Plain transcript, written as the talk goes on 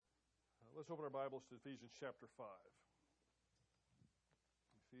Let's open our Bibles to Ephesians chapter 5.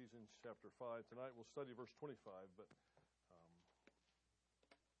 Ephesians chapter 5. Tonight we'll study verse 25, but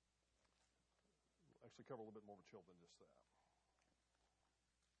actually cover a little bit more material than just that.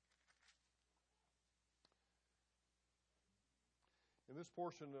 In this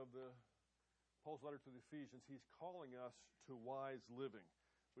portion of Paul's letter to the Ephesians, he's calling us to wise living,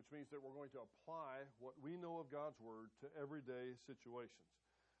 which means that we're going to apply what we know of God's Word to everyday situations,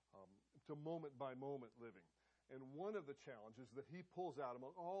 to moment-by-moment living. And one of the challenges that he pulls out,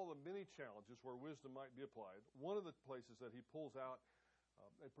 among all the many challenges where wisdom might be applied, one of the places that he pulls out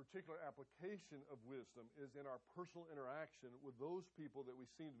a particular application of wisdom is in our personal interaction with those people that we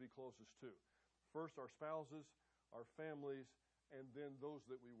seem to be closest to. First, our spouses, our families, and then those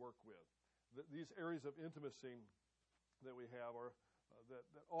that we work with. These areas of intimacy that we have are that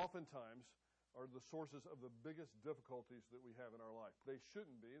oftentimes are the sources of the biggest difficulties that we have in our life. They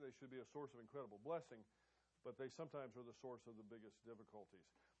shouldn't be. They should be a source of incredible blessing, but they sometimes are the source of the biggest difficulties.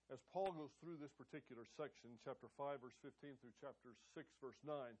 As Paul goes through this particular section, chapter 5, verse 15 through chapter 6, verse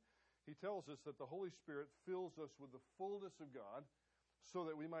 9, he tells us that the Holy Spirit fills us with the fullness of God so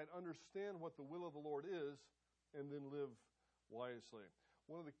that we might understand what the will of the Lord is and then live wisely.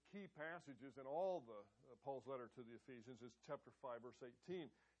 One of the key passages in all Paul's letter to the Ephesians is chapter 5, verse 18.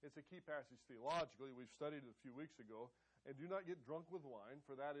 It's a key passage theologically. We've studied it a few weeks ago. And do not get drunk with wine,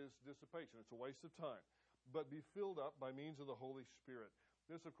 for that is dissipation. It's a waste of time. But be filled up by means of the Holy Spirit.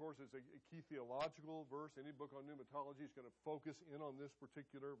 This, of course, is a key theological verse. Any book on pneumatology is going to focus in on this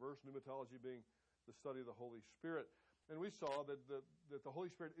particular verse, pneumatology being the study of the Holy Spirit. And we saw that the Holy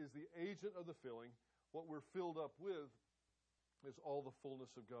Spirit is the agent of the filling. What we're filled up with is all the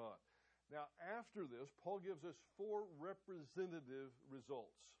fullness of God. Now, after this, Paul gives us 4 representative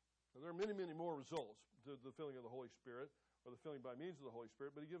results. Now, there are many, many more results to the filling of the Holy Spirit, or the filling by means of the Holy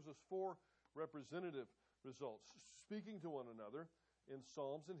Spirit, but he gives us 4 representative results. Speaking to one another in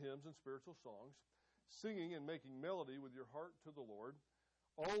psalms and hymns and spiritual songs, singing and making melody with your heart to the Lord,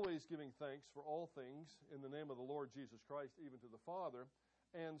 always giving thanks for all things in the name of the Lord Jesus Christ, even to the Father,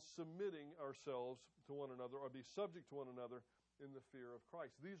 and submitting ourselves to one another, or be subject to one another in the fear of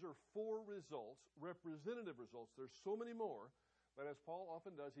Christ. These are 4 results, representative results. There's so many more, but as Paul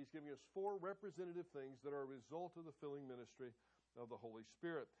often does, he's giving us 4 representative things that are a result of the filling ministry of the Holy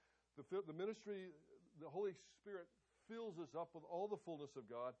Spirit. The ministry, the Holy Spirit fills us up with all the fullness of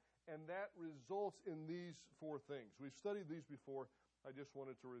God, and that results in these 4 things. We've studied these before. I just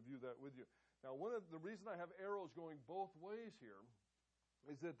wanted to review that with you. Now, one of the reason I have arrows going both ways here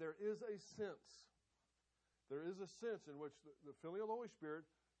is that there is a sense in which the filling of the Holy Spirit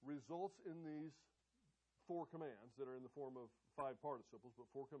results in these 4 commands that are in the form of 5 participles, but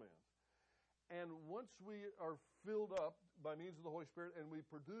 4 commands. And once we are filled up by means of the Holy Spirit and we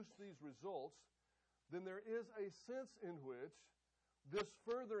produce these results, then there is a sense in which this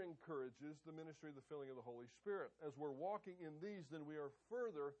further encourages the ministry of the filling of the Holy Spirit. As we're walking in these, then we are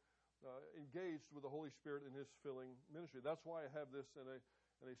further engaged with the Holy Spirit in His filling ministry. That's why I have this in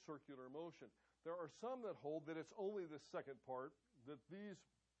a circular motion. There are some that hold that it's only the second part, that these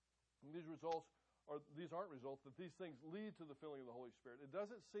results these aren't results, that these things lead to the filling of the Holy Spirit. It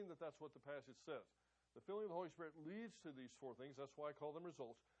doesn't seem that that's what the passage says. The filling of the Holy Spirit leads to these 4 things. That's why I call them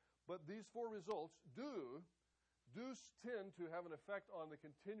results. But these 4 results do tend to have an effect on the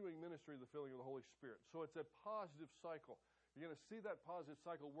continuing ministry of the filling of the Holy Spirit. So it's a positive cycle. You're going to see that positive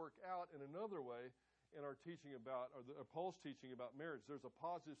cycle work out in another way in our teaching about, or Paul's teaching about marriage. There's a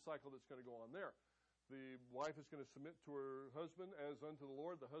positive cycle that's going to go on there. The wife is going to submit to her husband as unto the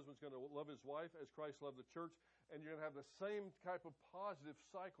Lord. The husband's going to love his wife as Christ loved the church. And you're going to have the same type of positive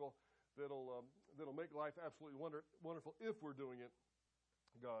cycle that'll make life absolutely wonderful if we're doing it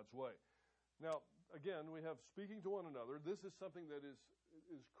God's way. Now, again, we have speaking to one another. This is something that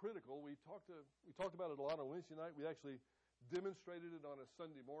is critical. We talked about it a lot on Wednesday night. We actually demonstrated it on a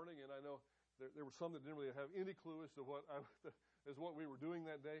Sunday morning, and I know there were some that didn't really have any clue as to what we were doing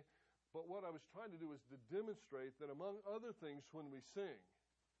that day. But what I was trying to do is to demonstrate that among other things, when we sing,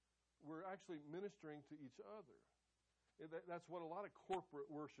 we're actually ministering to each other. That's what a lot of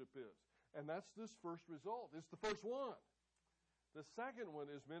corporate worship is. And that's this first result. It's the first one. The second one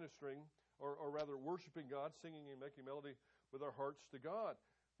is ministering, or rather worshiping God, singing and making melody with our hearts to God.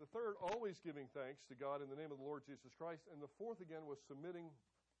 The third, always giving thanks to God in the name of the Lord Jesus Christ. And the fourth, again, was submitting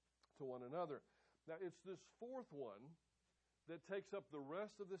to one another. Now, it's this 4th one that takes up the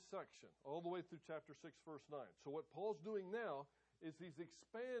rest of this section, all the way through chapter 6, verse 9. So what Paul's doing now is he's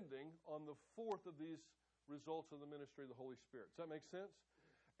expanding on the 4th of these results of the ministry of the Holy Spirit. Does that make sense?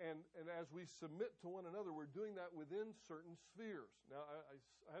 And as we submit to one another, we're doing that within certain spheres. Now,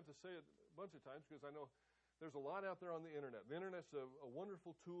 I have to say it a bunch of times because I know there's a lot out there on the internet. The internet's a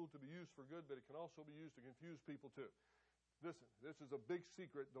wonderful tool to be used for good, but it can also be used to confuse people too. Listen, this is a big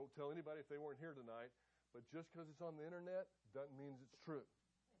secret. Don't tell anybody if they weren't here tonight. But just because it's on the internet doesn't mean it's true.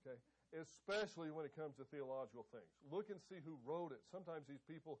 Okay? Especially when it comes to theological things. Look and see who wrote it. Sometimes these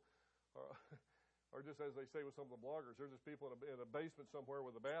people are just, as they say with some of the bloggers, they're just people in a basement somewhere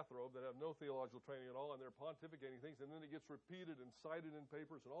with a bathrobe that have no theological training at all, and they're pontificating things, and then it gets repeated and cited in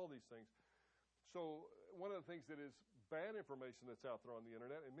papers and all these things. So one of the things that is bad information that's out there on the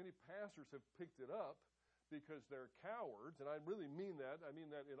internet, and many pastors have picked it up because they're cowards, and I really mean that. I mean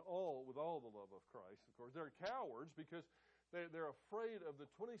that with all the love of Christ, of course. They're cowards because they're afraid of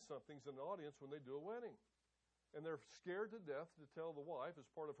the 20-somethings in the audience when they do a wedding. And they're scared to death to tell the wife, as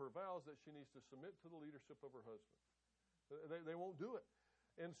part of her vows, that she needs to submit to the leadership of her husband. They won't do it.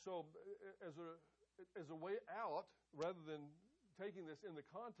 And so as a way out, rather than taking this in the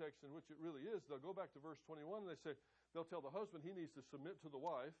context in which it really is, they'll go back to verse 21 and they'll tell the husband he needs to submit to the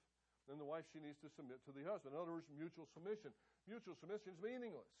wife, and the wife, she needs to submit to the husband. In other words, mutual submission. Mutual submission is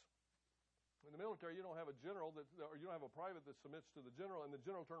meaningless. In the military, you don't have a general or you don't have a private that submits to the general, and the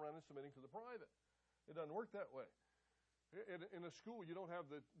general turn around and submitting to the private. It doesn't work that way. In a school, you don't have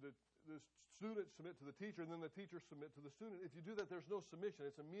the student submit to the teacher and then the teacher submit to the student. If you do that, there's no submission.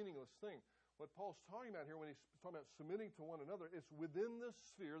 It's a meaningless thing. What Paul's talking about here when he's talking about submitting to one another, it's within the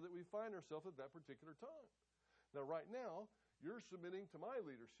sphere that we find ourselves at that particular time. Now, right now, you're submitting to my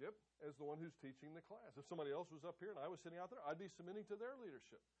leadership as the one who's teaching the class. If somebody else was up here and I was sitting out there, I'd be submitting to their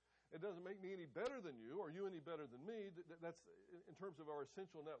leadership. It doesn't make me any better than you or you any better than me. That's in terms of our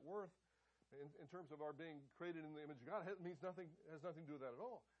essential net worth. In terms of our being created in the image of God, it has nothing to do with that at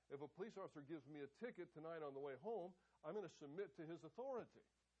all. If a police officer gives me a ticket tonight on the way home, I'm going to submit to his authority.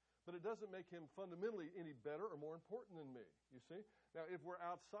 But it doesn't make him fundamentally any better or more important than me, you see? Now, if we're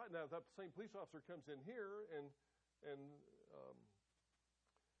outside, now if that same police officer comes in here and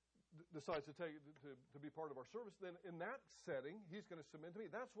decides to be part of our service, then in that setting, he's going to submit to me.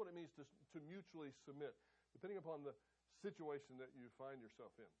 That's what it means to mutually submit, depending upon the situation that you find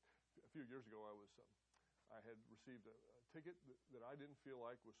yourself in. A few years ago, I had received a ticket that I didn't feel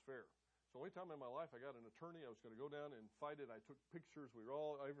like was fair. So the only time in my life I got an attorney, I was going to go down and fight it. I took pictures.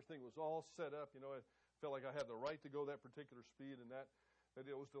 Everything was all set up. You know, I felt like I had the right to go that particular speed, and that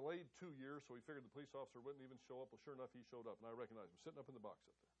it was delayed 2 years. So we figured the police officer wouldn't even show up. Well, sure enough, he showed up, and I recognized him sitting up in the box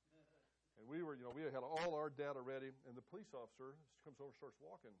up there. And we had all our data ready, and the police officer comes over and starts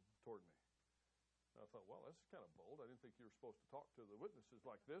walking toward me. And I thought, well, that's kind of bold. I didn't think you were supposed to talk to the witnesses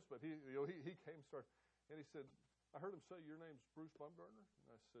like this. But he came, and he said, I heard him say, your name's Bruce Baumgartner? And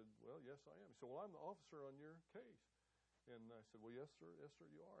I said, well, yes, I am. He said, well, I'm the officer on your case. And I said, well, yes, sir,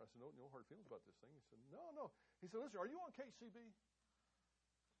 you are. I said, no hard feelings about this thing. He said, no. He said, listen, are you on KCB?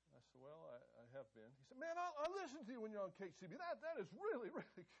 I said, well, I have been. He said, man, I listen to you when you're on KCB. That is really,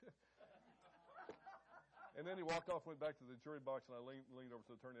 really good. And then he walked off, went back to the jury box, and I leaned over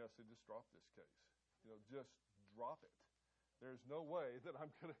to the attorney. I said, just drop this case. Just drop it. There's no way that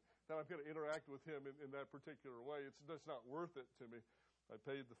I'm gonna interact with him in that particular way. That's not worth it to me. I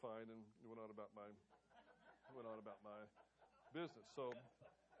paid the fine and went on about my business. So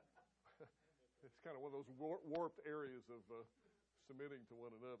it's kind of one of those warped areas of submitting to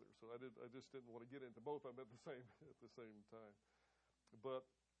one another. So I just didn't want to get into both of them at the same time. But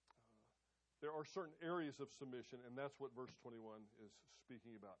there are certain areas of submission, and that's what verse 21 is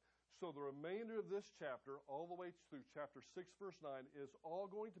speaking about. So the remainder of this chapter, all the way through chapter 6, verse 9, is all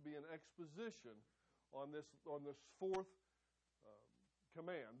going to be an exposition on this fourth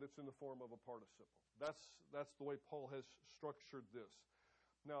command that's in the form of a participle. That's the way Paul has structured this.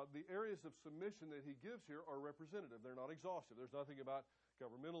 Now, the areas of submission that he gives here are representative. They're not exhaustive. There's nothing about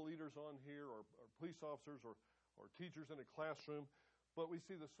governmental leaders on here or police officers or teachers in a classroom. But we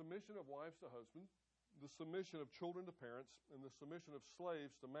see the submission of wives to husbands, the submission of children to parents, and the submission of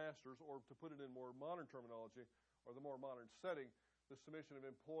slaves to masters, or to put it in more modern terminology, or the more modern setting, the submission of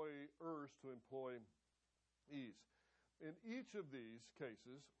employers to employees. In each of these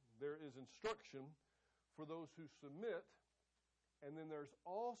cases, there is instruction for those who submit, and then there's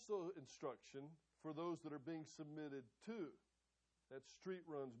also instruction for those that are being submitted to. That street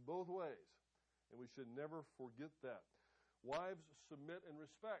runs both ways, and we should never forget that. Wives submit and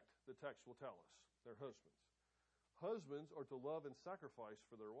respect, the text will tell us, their husbands. Husbands are to love and sacrifice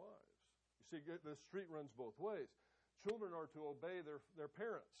for their wives. You see, the street runs both ways. Children are to obey their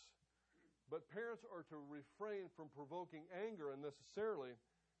parents, but parents are to refrain from provoking anger unnecessarily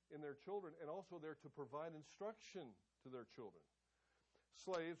in their children, and also they're to provide instruction to their children.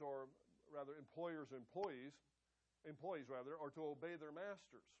 slaves, or rather employers and employees are to obey their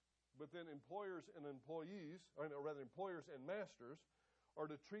masters. But then employers and masters are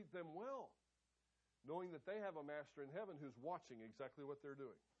to treat them well, knowing that they have a master in heaven who's watching exactly what they're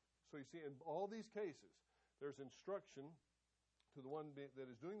doing. So you see, in all these cases, there's instruction to the one that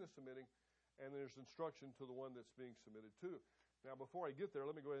is doing the submitting, and there's instruction to the one that's being submitted to. Now, before I get there,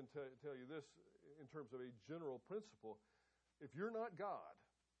 let me go ahead and tell you this in terms of a general principle. If you're not God,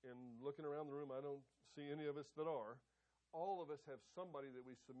 and looking around the room, I don't see any of us that are, all of us have somebody that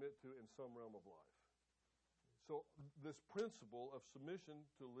we submit to in some realm of life. So this principle of submission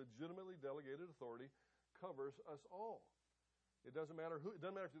to legitimately delegated authority covers us all. It doesn't matter who. It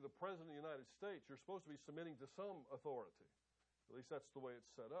doesn't matter if you're the President of the United States. You're supposed to be submitting to some authority. At least that's the way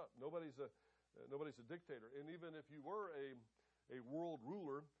it's set up. Nobody's a dictator. And even if you were a world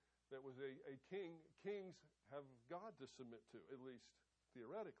ruler that was a king, kings have God to submit to, at least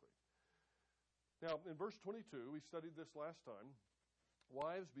theoretically. Now, in verse 22, we studied this last time.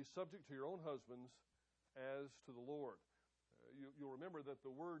 Wives, be subject to your own husbands as to the Lord. You'll remember that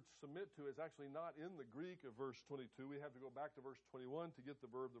the word submit to is actually not in the Greek of verse 22. We have to go back to verse 21 to get the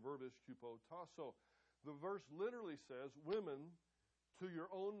verb. The verb is hupotasso. The verse literally says, women, to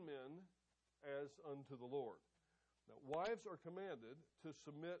your own men as unto the Lord. Now, wives are commanded to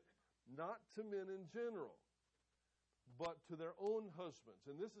submit not to men in general, but to their own husbands.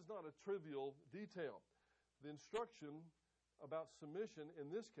 And this is not a trivial detail. The instruction about submission in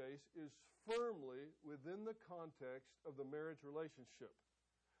this case is firmly within the context of the marriage relationship,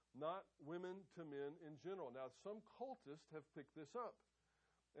 not women to men in general. Now, some cultists have picked this up,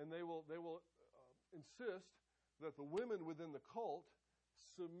 and they will insist that the women within the cult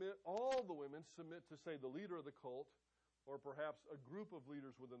all the women submit to, say, the leader of the cult, or perhaps a group of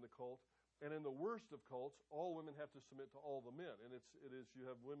leaders within the cult. And in the worst of cults, all women have to submit to all the men. And you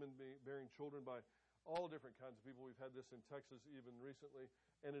have women bearing children by all different kinds of people. We've had this in Texas even recently,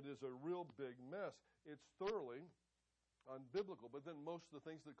 and it is a real big mess. It's thoroughly unbiblical. But then most of the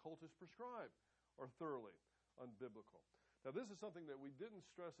things that cultists prescribe are thoroughly unbiblical. Now, this is something that we didn't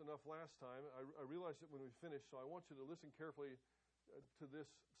stress enough last time. I realized it when we finished, so I want you to listen carefully to this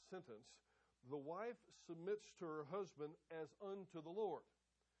sentence. The wife submits to her husband as unto the Lord.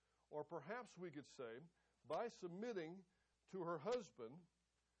 Or perhaps we could say, by submitting to her husband,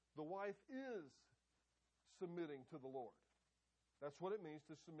 the wife is submitting to the Lord. That's what it means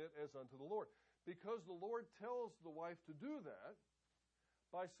to submit as unto the Lord. Because the Lord tells the wife to do that,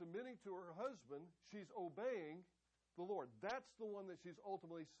 by submitting to her husband, she's obeying the Lord. That's the one that she's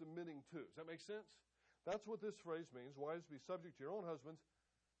ultimately submitting to. Does that make sense? That's what this phrase means. Wives, be subject to your own husbands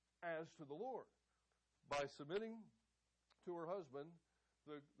as to the Lord. By submitting to her husband,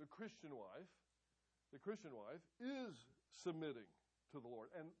 the Christian wife is submitting to the Lord.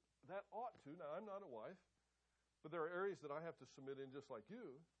 And that ought to. Now, I'm not a wife, but there are areas that I have to submit in just like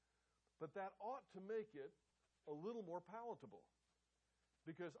you. But that ought to make it a little more palatable.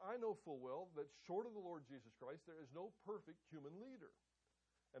 Because I know full well that short of the Lord Jesus Christ, there is no perfect human leader.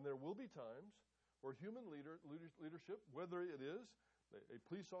 And there will be times where human leadership, whether it is a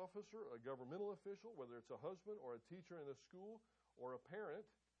police officer, a governmental official, whether it's a husband or a teacher in a school or a parent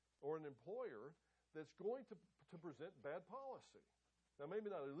or an employer, that's going to present bad policy. Now, maybe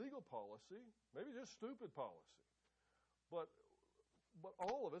not illegal policy, maybe just stupid policy. But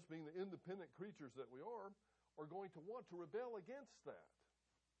all of us, being the independent creatures that we are going to want to rebel against that.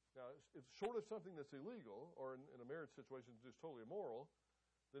 Now, if short of something that's illegal, or in a marriage situation just totally immoral,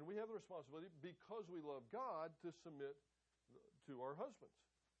 then we have the responsibility, because we love God, to submit to our husbands.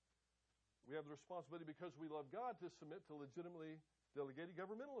 We have the responsibility, because we love God, to submit to legitimately delegated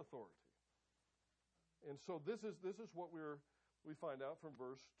governmental authority. And so this is what we find out from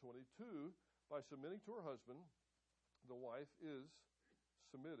verse 22. By submitting to her husband, the wife is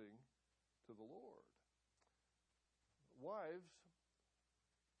submitting to the Lord. Wives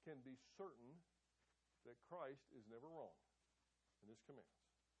can be certain that Christ is never wrong in his commands.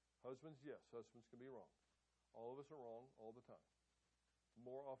 Husbands, yes, husbands can be wrong. All of us are wrong all the time,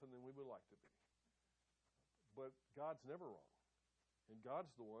 more often than we would like to be. But God's never wrong. And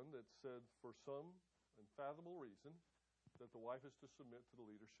God's the one that said, for some unfathomable reason, that the wife is to submit to the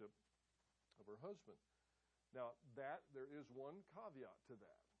leadership of her husband. Now, there is one caveat to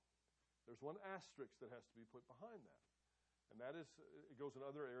that. There's one asterisk that has to be put behind that. And that is, it goes in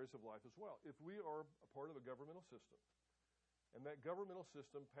other areas of life as well. If we are a part of a governmental system, and that governmental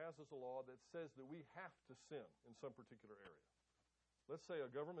system passes a law that says that we have to sin in some particular area. Let's say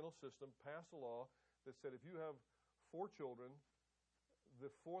a governmental system passed a law that said if you have 4 children, the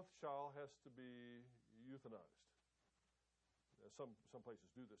 4th child has to be euthanized. Some places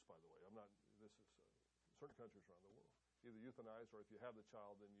do this, by the way. This is certain countries around the world. Either euthanize, or if you have the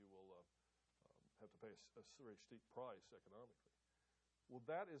child, then you will have to pay a very steep price economically. Well,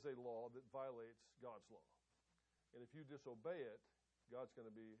 that is a law that violates God's law. And if you disobey it, God's going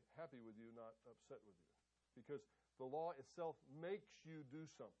to be happy with you, not upset with you. Because the law itself makes you do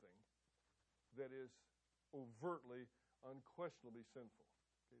something that is overtly, unquestionably sinful.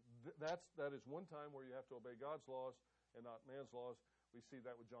 Okay? That is one time where you have to obey God's laws and not man's laws. We see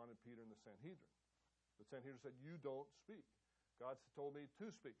that with John and Peter in the Sanhedrin. The Sanhedrin said, you don't speak. God told me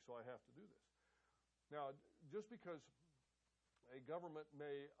to speak, so I have to do this. Now, just because a government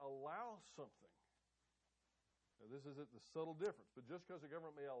may allow something, now this is the subtle difference, but just because a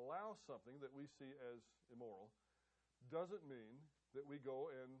government may allow something that we see as immoral doesn't mean that we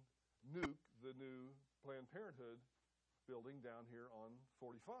go and nuke the new Planned Parenthood building down here on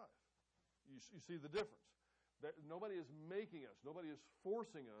 45. You see the difference. That nobody is making us, nobody is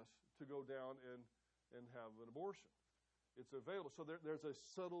forcing us to go down and have an abortion. It's available. So there's a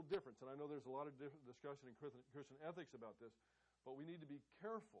subtle difference. And I know there's a lot of discussion in Christian ethics about this, but we need to be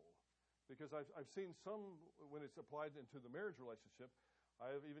careful, because I've seen some, when it's applied into the marriage relationship,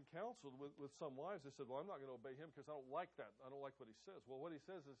 I have even counseled with some wives that said, well, I'm not going to obey him because I don't like that. I don't like what he says. Well, what he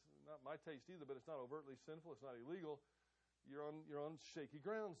says is not my taste either, but it's not overtly sinful. It's not illegal. You're on shaky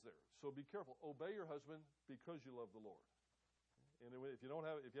grounds there. So be careful. Obey your husband because you love the Lord. And if you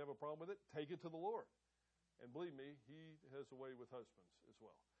have a problem with it, take it to the Lord. And believe me, he has a way with husbands as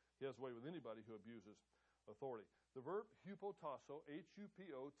well. He has a way with anybody who abuses authority. The verb hupotasso,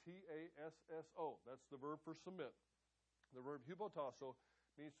 Hupotasso, that's the verb for submit. The verb hupotasso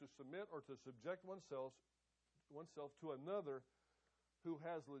means to submit or to subject oneself to another who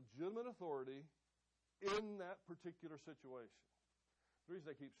has legitimate authority in that particular situation. The reason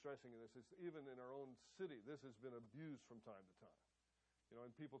I keep stressing this is even in our own city, this has been abused from time to time.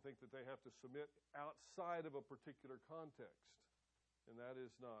 And people think that they have to submit outside of a particular context, and that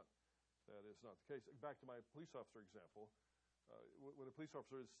is not the case. Back to my police officer example, when a police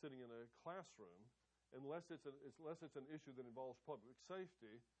officer is sitting in a classroom, unless it's an issue that involves public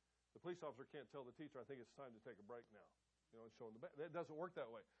safety, the police officer can't tell the teacher, I think it's time to take a break now, and show them the back. That doesn't work that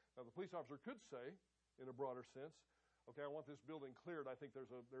way. Now, the police officer could say, in a broader sense, okay, I want this building cleared. I think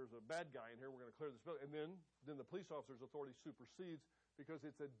there's a bad guy in here. We're going to clear this building. And then the police officer's authority supersedes because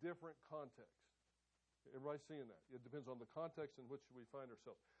it's a different context. Everybody's seeing that. It depends on the context in which we find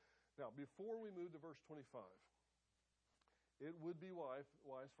ourselves. Now, before we move to verse 25, it would be wise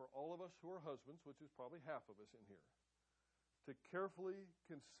for all of us who are husbands, which is probably half of us in here, to carefully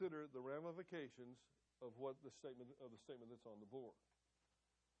consider the ramifications of the statement that's on the board.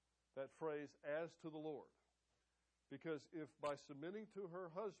 That phrase, as to the Lord. Because if by submitting to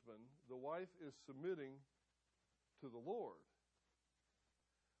her husband, the wife is submitting to the Lord,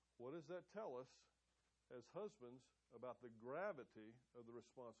 what does that tell us as husbands about the gravity of the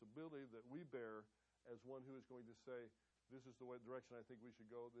responsibility that we bear as one who is going to say, this is the direction I think we should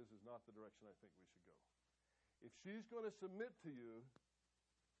go, this is not the direction I think we should go. If she's going to submit to you,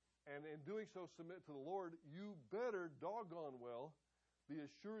 and in doing so submit to the Lord, you better doggone well be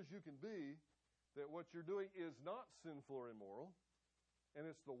as sure as you can be that what you're doing is not sinful or immoral, and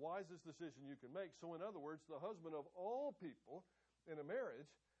it's the wisest decision you can make. So in other words, the husband of all people in a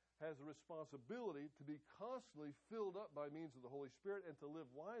marriage has a responsibility to be constantly filled up by means of the Holy Spirit and to live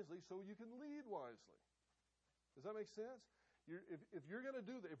wisely so you can lead wisely. Does that make sense? If you're going to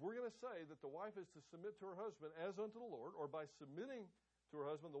do that, if we're going to say that the wife is to submit to her husband as unto the Lord, or by submitting to her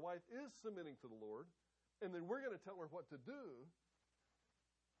husband, the wife is submitting to the Lord, and then we're going to tell her what to do,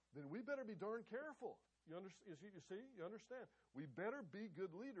 then we better be darn careful. You understand? We better be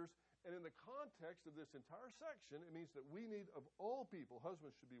good leaders. And in the context of this entire section, it means that we need, of all people,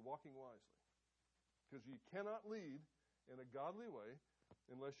 husbands should be walking wisely. Because you cannot lead in a godly way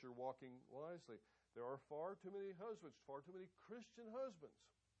unless you're walking wisely. There are far too many husbands, far too many Christian husbands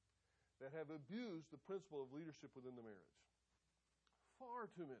that have abused the principle of leadership within the marriage. Far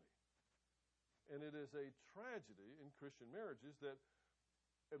too many. And it is a tragedy in Christian marriages that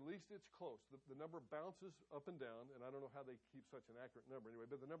at least it's close. The number bounces up and down, and I don't know how they keep such an accurate number anyway,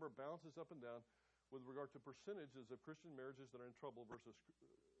 but the number bounces up and down with regard to percentages of Christian marriages that are in trouble versus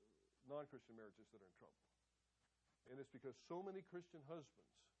non-Christian marriages that are in trouble. And it's because so many Christian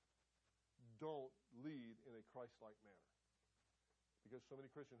husbands don't lead in a Christ-like manner. Because so many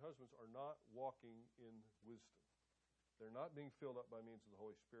Christian husbands are not walking in wisdom. They're not being filled up by means of the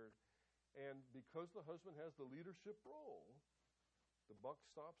Holy Spirit. And because the husband has the leadership role, the buck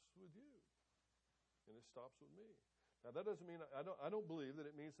stops with you, and it stops with me. Now, that doesn't mean, I don't believe that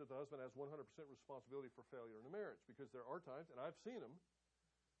it means that the husband has 100% responsibility for failure in a marriage, because there are times, and I've seen them,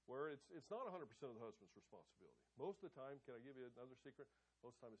 where it's not 100% of the husband's responsibility. Most of the time, can I give you another secret?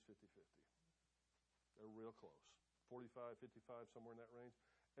 Most of the time it's 50-50. They're real close. 45, 55, somewhere in that range.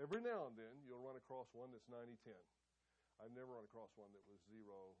 Every now and then, you'll run across one that's 90-10. I've never run across one that was 0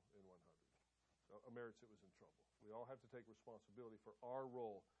 and 100. A marriage that was in trouble. We all have to take responsibility for our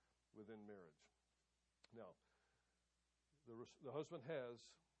role within marriage. Now, the husband has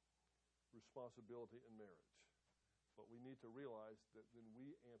responsibility in marriage, but we need to realize that then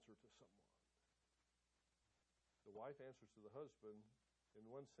we answer to someone. The wife answers to the husband in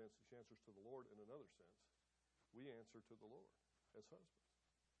one sense, she answers to the Lord in another sense. We answer to the Lord as husbands.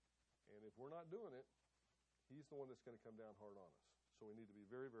 And if we're not doing it, he's the one that's going to come down hard on us. So we need to be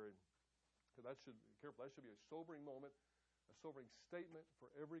very, very careful. That should be a sobering moment, a sobering statement for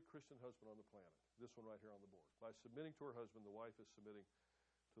every Christian husband on the planet. This one right here on the board. By submitting to her husband, the wife is submitting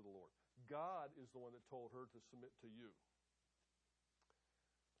to the Lord. God is the one that told her to submit to you.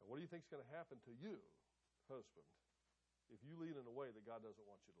 Now, what do you think is going to happen to you, husband, if you lead in a way that God doesn't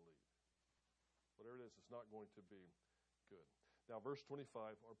want you to lead? Whatever it is, it's not going to be good. Now, verse 25,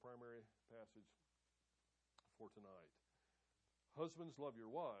 our primary passage for tonight. Husbands, love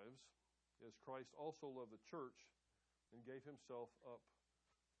your wives, as Christ also loved the church and gave himself up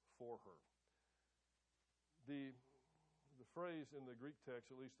for her. The phrase in the Greek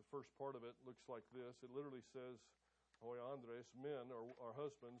text, at least the first part of it, looks like this. It literally says, Hoi Andres, men or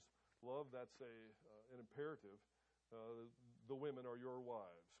husbands, love, that's an imperative. The women are your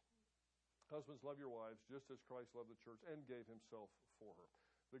wives. Husbands, love your wives, just as Christ loved the church and gave himself for her.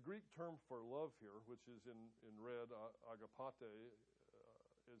 The Greek term for love here, which is in red, agapate,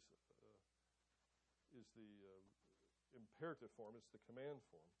 is the imperative form. It's the command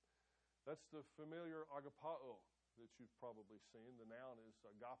form. That's the familiar agapao that you've probably seen. The noun is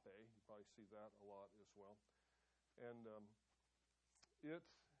agape. You probably see that a lot as well. And it,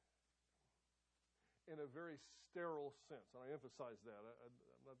 in a very sterile sense, and I emphasize that. I'm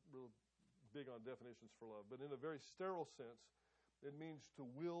not real big on definitions for love, but in a very sterile sense, it means to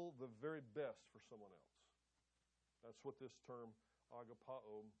will the very best for someone else. That's what this term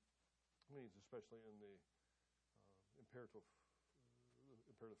agapao means, especially in the imperative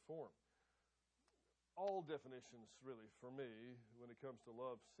form. All definitions, really, for me, when it comes to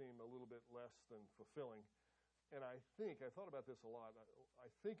love, seem a little bit less than fulfilling. And I thought about this a lot. I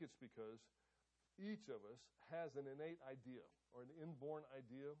think it's because each of us has an innate idea or an inborn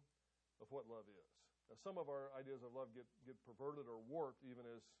idea of what love is. Now, some of our ideas of love get perverted or warped, even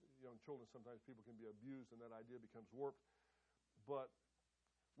as young children. Sometimes people can be abused and that idea becomes warped. But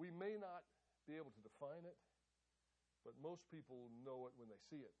we may not be able to define it, but most people know it when they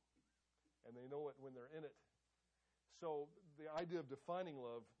see it, and they know it when they're in it. So the idea of defining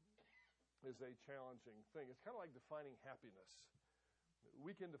love is a challenging thing. It's kind of like defining happiness.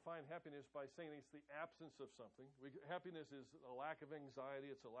 We can define happiness by saying it's the absence of something. Happiness is a lack of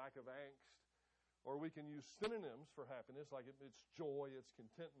anxiety, it's a lack of angst. Or we can use synonyms for happiness, like it's joy, it's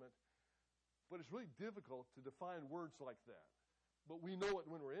contentment. But it's really difficult to define words like that. But we know it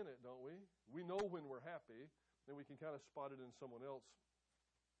when we're in it, don't we? We know when we're happy, and we can kind of spot it in someone else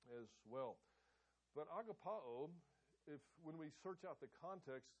as well. But agapao, when we search out the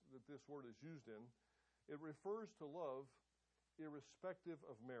context that this word is used in, it refers to love irrespective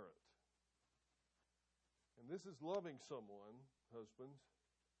of merit. And this is loving someone, husbands,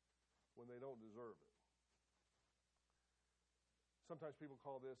 when they don't deserve it. Sometimes people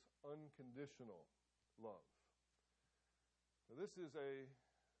call this unconditional love. Now, this is a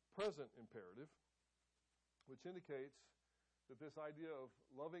present imperative, which indicates that this idea of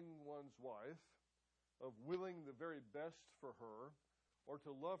loving one's wife, of willing the very best for her, or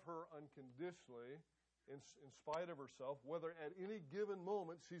to love her unconditionally in spite of herself, whether at any given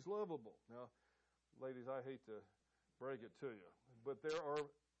moment she's lovable. Now, ladies, I hate to break it to you, but there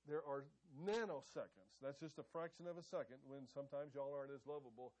are nanoseconds. That's just a fraction of a second when sometimes y'all aren't as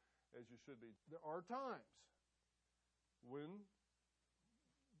lovable as you should be. There are times when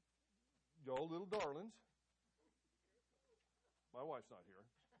y'all little darlings, my wife's not here,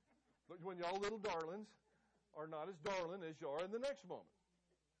 but when y'all little darlings are not as darling as you are in the next moment.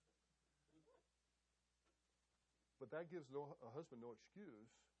 But that gives a husband no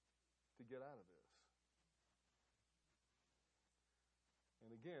excuse to get out of this. And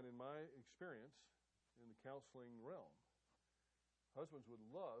again, in my experience in the counseling realm, husbands would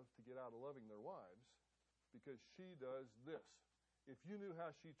love to get out of loving their wives because she does this. If you knew how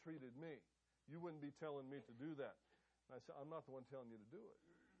she treated me, you wouldn't be telling me to do that. And I said, I'm not the one telling you to do it.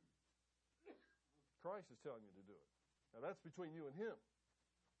 Christ is telling you to do it. Now, that's between you and him.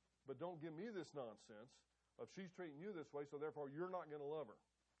 But don't give me this nonsense of she's treating you this way, so therefore you're not going to love her.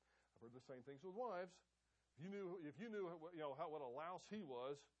 I've heard the same things with wives. If you knew what a louse he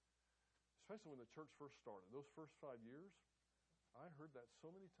was, especially when the church first started, those first 5 years, I heard that so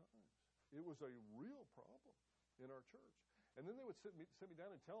many times. It was a real problem in our church. And then they would sit me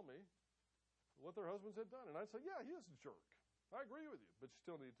down and tell me what their husbands had done. And I'd say, yeah, he is a jerk. I agree with you, but you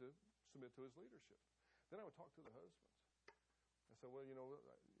still need to submit to his leadership. Then I would talk to the husbands. I said, well, your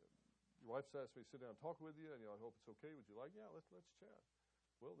wife's asked me to sit down and talk with you, and I hope it's okay. Would you like? Yeah, let's chat.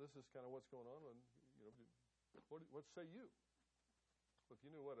 Well, this is kind of what's going on, and what say you? Well, if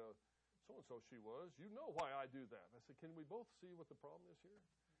you knew what a so-and-so she was, you know why I do that. I said, can we both see what the problem is here?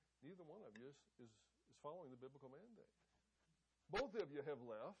 Neither one of you is following the biblical mandate. Both of you have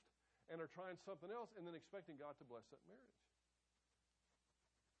left and are trying something else and then expecting God to bless that marriage.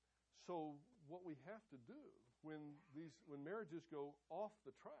 So what we have to do when marriages go off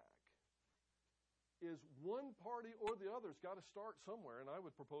the track is one party or the other's got to start somewhere, and I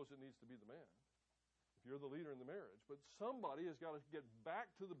would propose it needs to be the man, if you're the leader in the marriage. But somebody has got to get back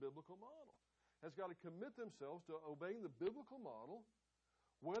to the biblical model, has got to commit themselves to obeying the biblical model,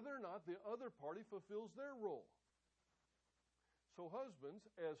 whether or not the other party fulfills their role. So husbands,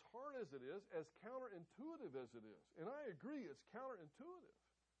 as hard as it is, as counterintuitive as it is, and I agree it's counterintuitive.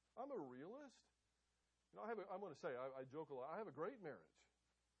 I'm a realist. I'm going to say, I joke a lot. I have a great marriage.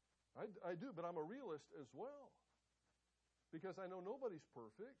 I do, but I'm a realist as well. Because I know nobody's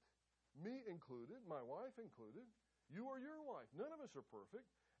perfect, me included, my wife included, you or your wife. None of us are perfect,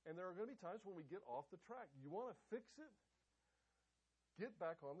 and there are going to be times when we get off the track. You want to fix it? Get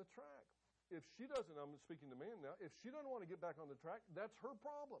back on the track. If she doesn't, I'm speaking to man now, if she doesn't want to get back on the track, that's her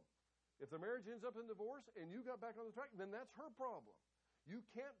problem. If the marriage ends up in divorce and you got back on the track, then that's her problem. You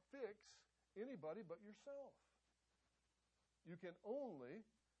can't fix anybody but yourself. You can only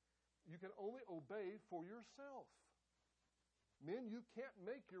obey for yourself. Men, you can't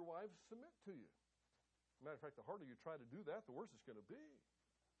make your wives submit to you. Matter of fact, the harder you try to do that, the worse it's going to be.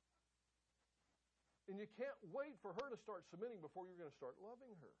 And you can't wait for her to start submitting before you're going to start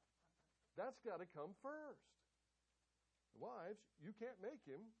loving her. That's got to come first. Wives, you can't make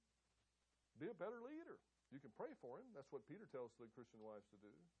him be a better leader. You can pray for him. That's what Peter tells the Christian wives to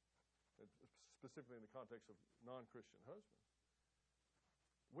do, specifically in the context of non-Christian husbands.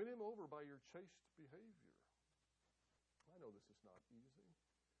 Win him over by your chaste behavior. I know this is not easy.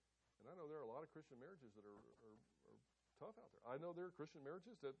 And I know there are a lot of Christian marriages that are tough out there. I know there are Christian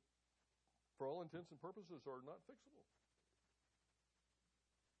marriages that, for all intents and purposes, are not fixable.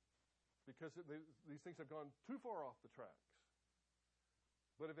 Because these things have gone too far off the tracks.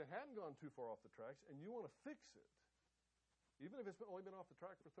 But if it hadn't gone too far off the tracks and you want to fix it, even if it's only been off the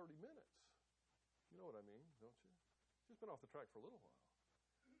track for 30 minutes, you know what I mean, don't you? It's just been off the track for a little while.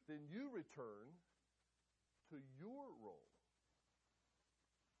 Then you return to your role.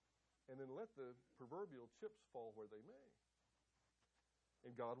 And then let the proverbial chips fall where they may.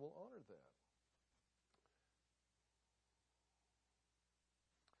 And God will honor that.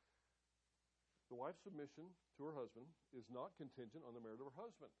 The wife's submission to her husband is not contingent on the merit of her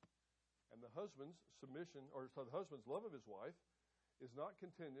husband. And the husband's submission, or the husband's love of his wife, is not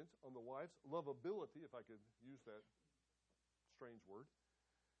contingent on the wife's lovability, if I could use that strange word.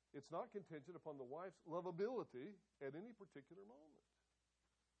 It's not contingent upon the wife's lovability at any particular moment.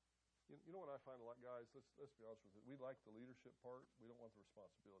 You know what I find a lot, guys? Let's be honest with you. We like the leadership part. We don't want the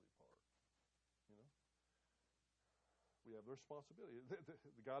responsibility part. We have the responsibility.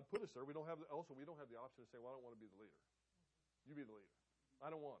 The God put us there. We don't have the option to say, well, I don't want to be the leader. You be the leader. I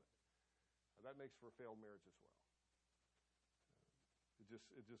don't want it. That makes for a failed marriage as well.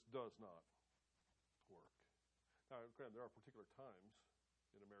 It just does not work. Now, granted, there are particular times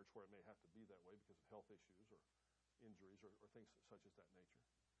in a marriage where it may have to be that way because of health issues or injuries or things such as that nature.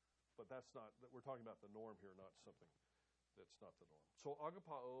 But we're talking about the norm here, not something that's not the norm. So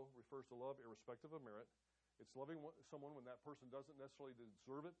agapao refers to love irrespective of merit. It's loving someone when that person doesn't necessarily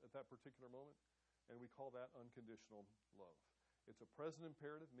deserve it at that particular moment, and we call that unconditional love. It's a present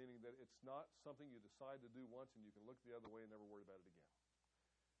imperative, meaning that it's not something you decide to do once and you can look the other way and never worry about it again.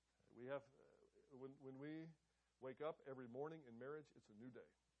 We have, when we wake up every morning in marriage, it's a new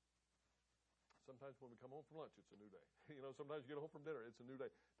day. Sometimes when we come home from lunch, it's a new day. Sometimes you get home from dinner, it's a new day.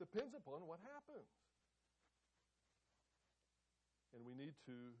 Depends upon what happens. And we need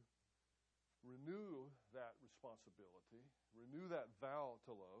to renew that responsibility, renew that vow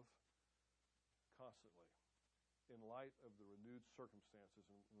to love constantly in light of the renewed circumstances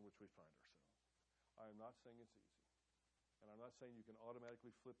in which we find ourselves. I am not saying it's easy. And I'm not saying you can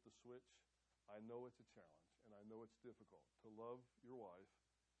automatically flip the switch I know it's a challenge, and I know it's difficult to love your wife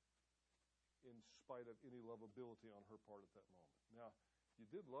in spite of any lovability on her part at that moment. Now, you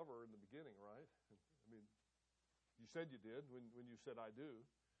did love her in the beginning, right? I mean, you said you did when you said, I do.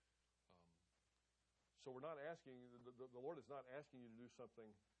 So we're not asking, the Lord is not asking you to do something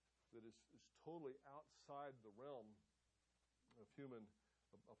that is totally outside the realm of human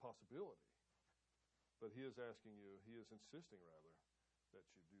a possibility. But he is asking you, he is insisting rather, that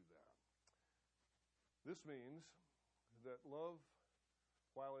you do that. This means that love,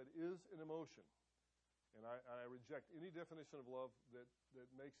 while it is an emotion, and I reject any definition of love that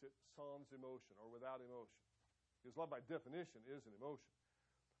makes it sans emotion or without emotion. Because love by definition is an emotion.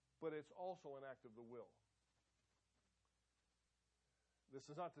 But it's also an act of the will. This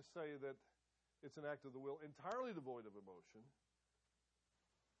is not to say that it's an act of the will entirely devoid of emotion,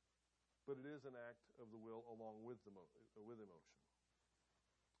 but it is an act of the will along with emotion.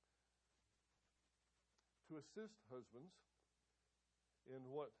 To assist husbands in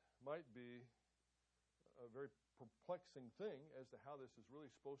what might be a very perplexing thing as to how this is really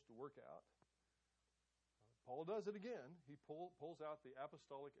supposed to work out, Paul does it again. He pulls out the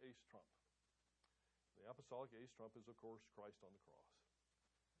apostolic ace trump. The apostolic ace trump is, of course, Christ on the cross.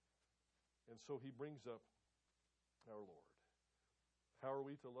 And so he brings up our Lord. How are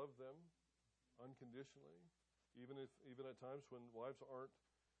we to love them unconditionally, even at times when wives aren't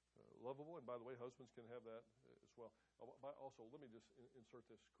lovable? And by the way, husbands can have that as well. Also, let me just insert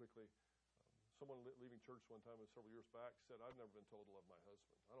this quickly. Someone leaving church one time several years back said, I've never been told to love my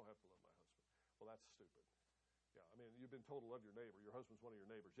husband. I don't have to love my husband. Well, that's stupid. Yeah, I mean, you've been told to love your neighbor. Your husband's one of your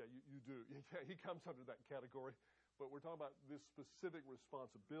neighbors. Yeah, you do. Yeah, he comes under that category. But we're talking about this specific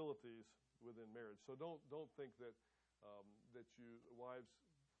responsibilities within marriage. So don't think that wives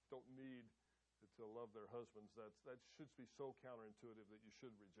don't need to love their husbands. That should be so counterintuitive that you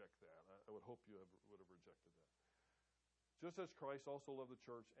should reject that. I would hope you would have rejected that. Just as Christ also loved the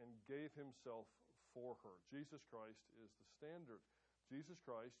church and gave himself for her. Jesus Christ is the standard. Jesus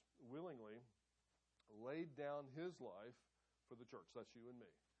Christ willingly laid down his life for the church. That's you and me.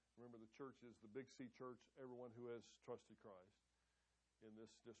 Remember, the church is the big C church, everyone who has trusted Christ in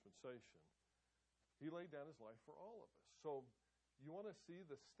this dispensation. He laid down his life for all of us. So you want to see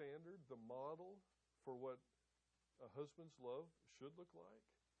the standard, the model for what a husband's love should look like?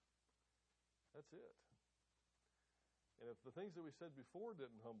 That's it. And if the things that we said before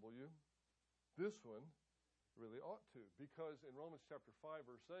didn't humble you, this one really ought to. Because in Romans chapter 5,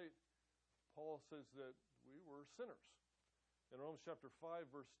 verse 8, Paul says that we were sinners. In Romans chapter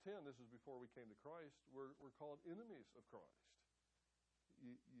 5, verse 10, this is before we came to Christ, we're called enemies of Christ.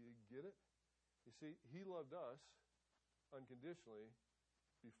 You get it? You see, he loved us unconditionally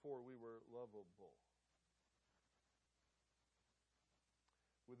before we were lovable.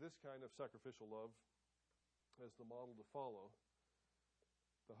 With this kind of sacrificial love as the model to follow,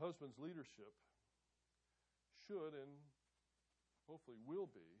 the husband's leadership should and hopefully will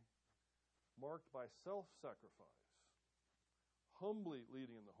be marked by self-sacrifice, humbly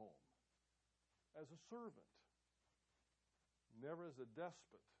leading in the home, as a servant, never as a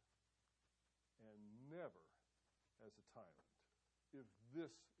despot, and never as a tyrant, if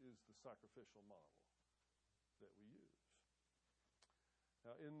this is the sacrificial model that we use.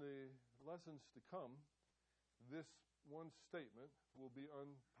 Now, in the lessons to come, this one statement will be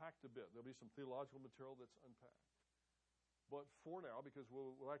unpacked a bit. There'll be some theological material that's unpacked. But for now, because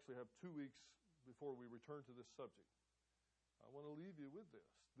we'll actually have 2 weeks before we return to this subject, I want to leave you with this.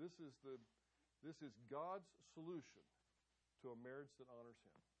 This is God's solution to a marriage that honors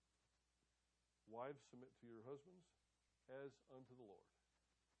him. Wives, submit to your husbands as unto the Lord.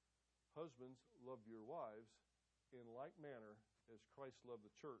 Husbands, love your wives in like manner as Christ loved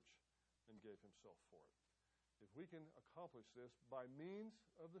the church and gave himself for it. If we can accomplish this by means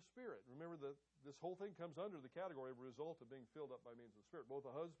of the Spirit, remember that this whole thing comes under the category of a result of being filled up by means of the Spirit, both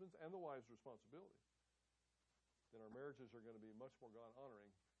the husband's and the wife's responsibility, then our marriages are going to be much more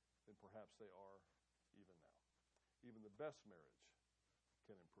God-honoring than perhaps they are even now. Even the best marriage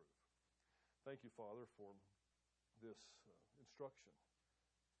can improve. Thank you, Father, for this instruction.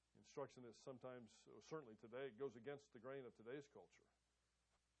 Instruction that sometimes, certainly today, goes against the grain of today's culture,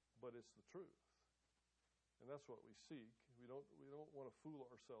 but it's the truth. And that's what we seek. We don't want to fool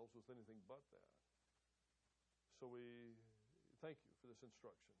ourselves with anything but that. So we thank you for this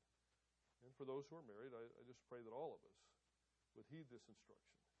instruction. And for those who are married, I just pray that all of us would heed this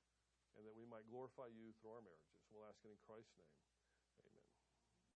instruction and that we might glorify you through our marriages. We'll ask it in Christ's name.